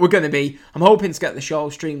live, but we're going to be. I'm hoping to get the show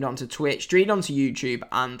streamed onto Twitch, streamed onto YouTube,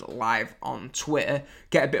 and live on Twitter.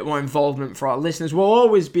 Get a bit more involvement for our listeners. We'll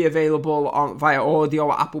always be available via audio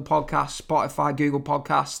at Apple Podcasts, Spotify, Google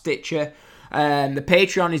Podcasts, Stitcher. The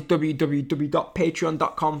Patreon is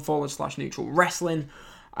www.patreon.com/Neutral Wrestling.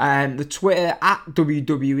 The Twitter at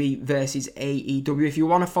WWE versus AEW. If you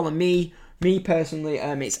want to follow me personally,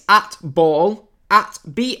 it's at Ball, at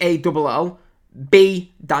BALL.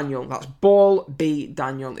 B Daniel. That's Ball B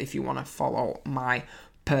Daniel if you want to follow my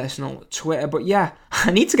personal Twitter. But yeah,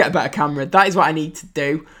 I need to get a better camera. That is what I need to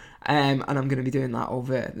do. And I'm going to be doing that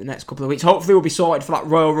over the next couple of weeks. Hopefully we'll be sorted for that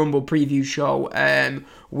Royal Rumble preview show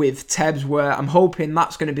with Tebs, where I'm hoping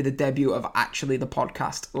that's going to be the debut of actually the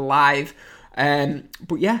podcast live.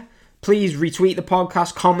 But yeah, please retweet the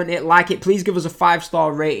podcast, comment it, like it. Please give us a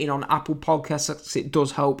 5-star rating on Apple Podcasts, because it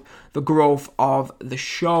does help the growth of the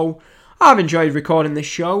show. I've enjoyed recording this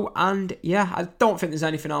show, and yeah, I don't think there's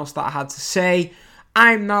anything else that I had to say.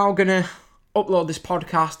 I'm now going to upload this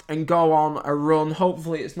podcast and go on a run.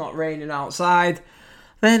 Hopefully it's not raining outside.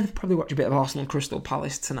 Then probably watch a bit of Arsenal Crystal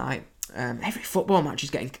Palace tonight. Every football match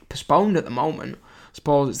is getting postponed at the moment. I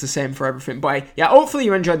suppose it's the same for everything. But yeah, hopefully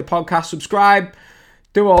you enjoyed the podcast. Subscribe.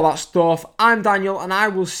 Do all that stuff. I'm Daniel, and I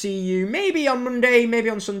will see you maybe on Monday, maybe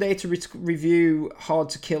on Sunday to review Hard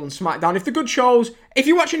to Kill and SmackDown. If the good shows, if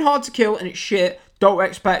you're watching Hard to Kill and it's shit, don't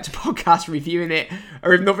expect a podcast reviewing it,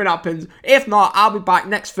 or if nothing happens. If not, I'll be back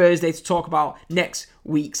next Thursday to talk about next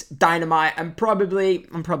week's Dynamite, and I'm probably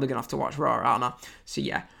going to have to watch Raw, aren't I? So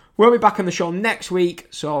yeah, we'll be back on the show next week,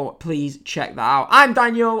 so please check that out. I'm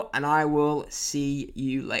Daniel, and I will see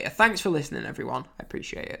you later. Thanks for listening, everyone. I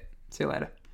appreciate it. See you later.